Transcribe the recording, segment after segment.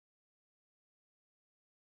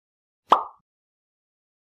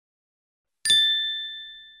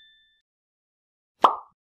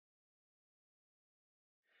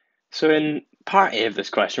So in part A of this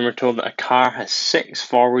question, we're told that a car has 6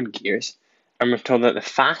 forward gears, and we're told that the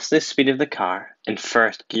fastest speed of the car in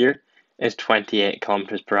first gear is 28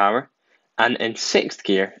 kilometers per hour, and in sixth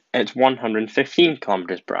gear, it's 115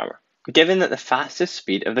 kilometers per hour. Given that the fastest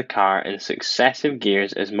speed of the car in successive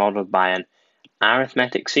gears is modeled by an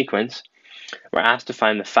arithmetic sequence, we're asked to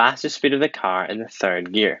find the fastest speed of the car in the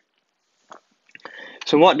third gear.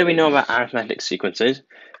 So what do we know about arithmetic sequences?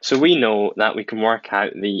 So we know that we can work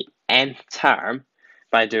out the nth term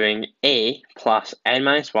by doing a plus n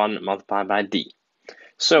minus 1 multiplied by d.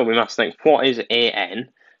 So we must think, what is an?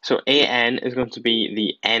 So an is going to be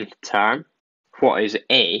the nth term. What is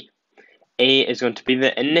a? A is going to be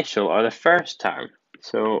the initial or the first term.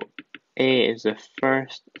 So a is the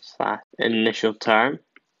first / initial term.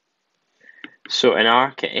 So in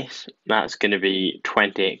our case, that's going to be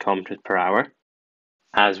 28 kilometers per hour,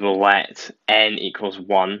 as we'll let n equals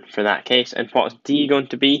 1 for that case. And what's d going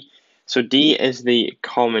to be? So d is the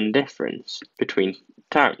common difference between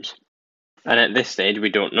terms. And at this stage, we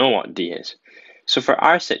don't know what d is. So for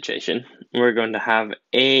our situation, we're going to have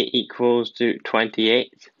a equals to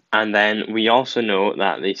 28. And then we also know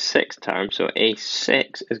that the sixth term, so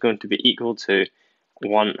a6, is going to be equal to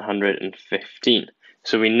 115.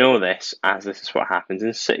 So we know this as this is what happens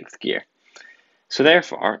in sixth gear. So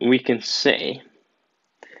therefore, we can say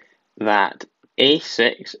that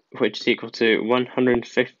a6, which is equal to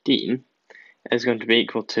 115, is going to be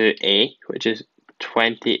equal to a, which is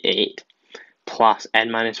 28, plus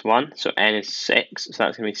n minus 1. So n is 6, so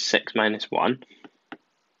that's going to be 6 minus 1,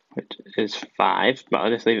 which is 5. But I'll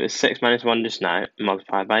just leave it as 6 minus 1 just now,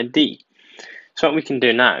 multiplied by d. So what we can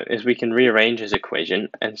do now is we can rearrange this equation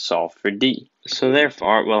and solve for d. So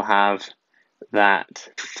therefore, we'll have that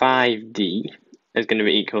 5d is going to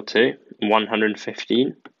be equal to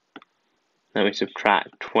 115. Then we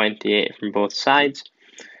subtract 28 from both sides.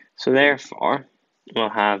 So therefore, we'll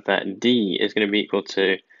have that d is going to be equal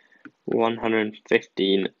to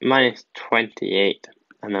 115 minus 28,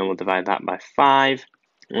 and then we'll divide that by 5.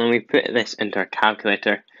 And then we put this into our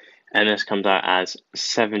calculator, and this comes out as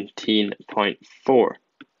 17.4.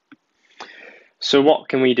 So what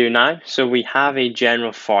can we do now? So we have a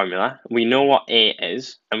general formula. We know what a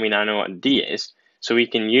is, and we now know what d is. So we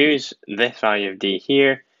can use this value of d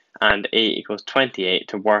here, and a equals 28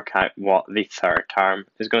 to work out what the third term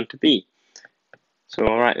is going to be. So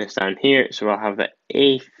we'll write this down here. So we'll have that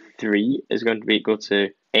a3 is going to be equal to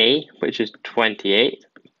a, which is 28,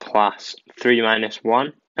 plus 3 minus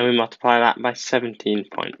 1, and we multiply that by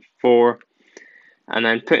 17.4, and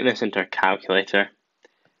then putting this into our calculator,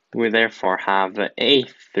 we therefore have that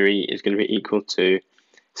a3 is going to be equal to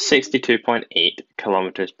 62.8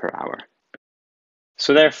 kilometers per hour.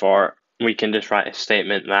 So therefore, we can just write a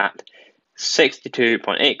statement that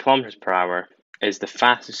 62.8 kilometers per hour is the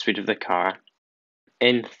fastest speed of the car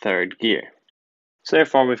in third gear. So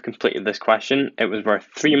therefore, we've completed this question. It was worth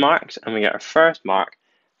 3 marks, and we get our first mark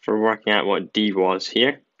for working out what d was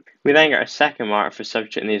here. We then get our second mark for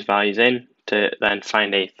substituting these values in to then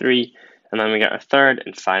find a3, and then we get our third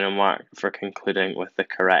and final mark for concluding with the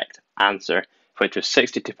correct answer, which was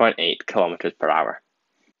 62.8 kilometers per hour.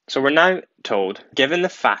 So we're now told, given the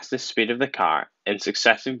fastest speed of the car in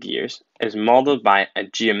successive gears is modeled by a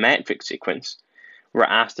geometric sequence, we're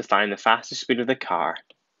asked to find the fastest speed of the car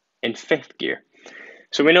in fifth gear.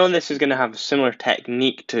 So we know this is going to have a similar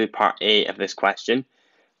technique to part A of this question,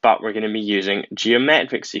 but we're going to be using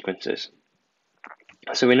geometric sequences.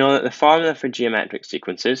 So we know that the formula for geometric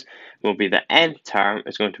sequences will be the nth term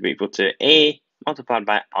is going to be equal to a multiplied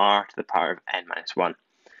by r to the power of n minus 1.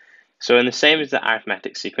 So in the same as the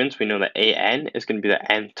arithmetic sequence, we know that an is going to be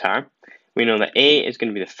the nth term. We know that a is going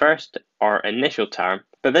to be the first or initial term,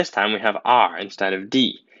 but this time we have r instead of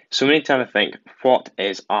d. So we need to have a think, what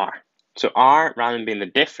is r? So r, rather than being the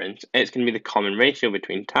difference, it's going to be the common ratio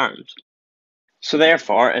between terms. So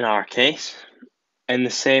therefore, in our case, in the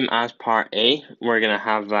same as part A, we're going to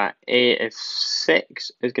have that a of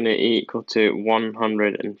 6 is going to equal to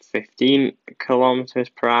 115 kilometers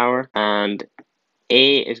per hour, and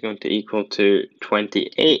a is going to equal to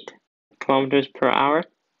 28 kilometers per hour.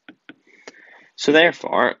 So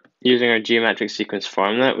therefore, using our geometric sequence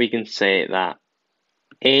formula, we can say that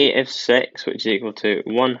a of 6, which is equal to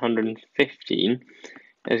 115,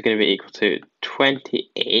 is going to be equal to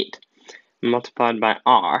 28 multiplied by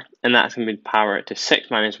r, and that's going to be the power to 6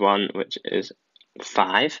 minus 1, which is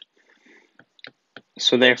 5.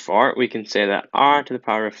 So therefore, we can say that r to the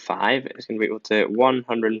power of 5 is going to be equal to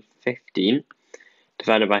 115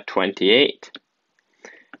 divided by 28.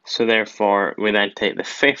 So therefore, we then take the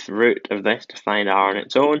fifth root of this to find r on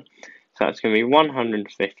its own. So that's going to be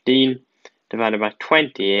 115 divided by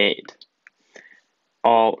 28,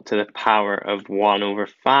 all to the power of 1 over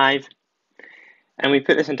 5. And we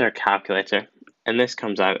put this into our calculator, and this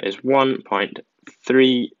comes out as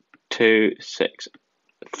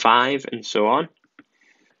 1.3265, and so on.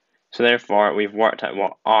 So therefore, we've worked out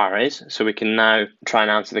what R is, so we can now try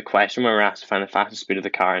and answer the question where we're asked to find the fastest speed of the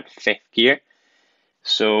car in 5th gear.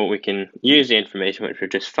 So we can use the information which we've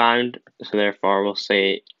just found, so therefore we'll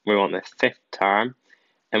say we want the 5th term,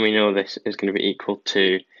 and we know this is going to be equal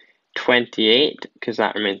to 28, because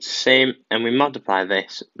that remains the same, and we multiply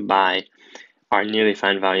this by our newly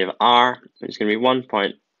found value of R, which is going to be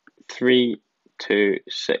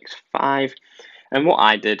 1.3265. And what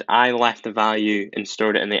I did, I left the value and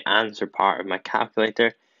stored it in the answer part of my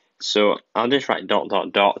calculator. So I'll just write ...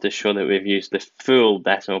 to show that we've used the full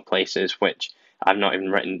decimal places, which I've not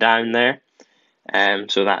even written down there.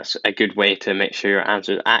 So that's a good way to make sure your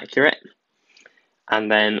answer is accurate.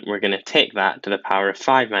 And then we're going to take that to the power of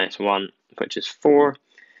 5 minus 1, which is 4.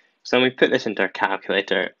 So then we put this into our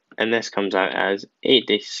calculator, and this comes out as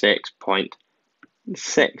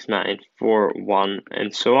 86.6941,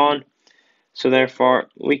 and so on. So therefore,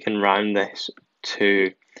 we can round this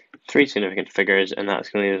to 3 significant figures, and that's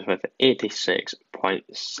going to leave us with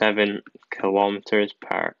 86.7 kilometers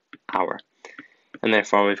per hour. And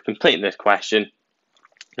therefore, we've completed this question,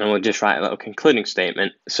 and we'll just write a little concluding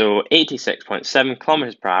statement. So 86.7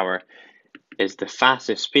 kilometers per hour is the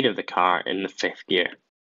fastest speed of the car in the 5th gear.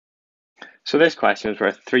 So this question was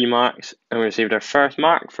worth 3 marks, and we received our first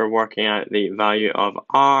mark for working out the value of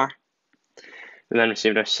R. We then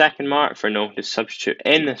received our second mark for knowing to substitute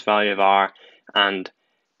in this value of R and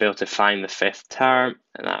be able to find the 5th term,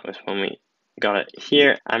 and that was when we got it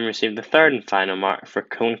here. And received the third and final mark for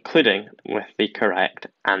concluding with the correct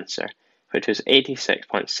answer, which was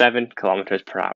 86.7 kilometers per hour.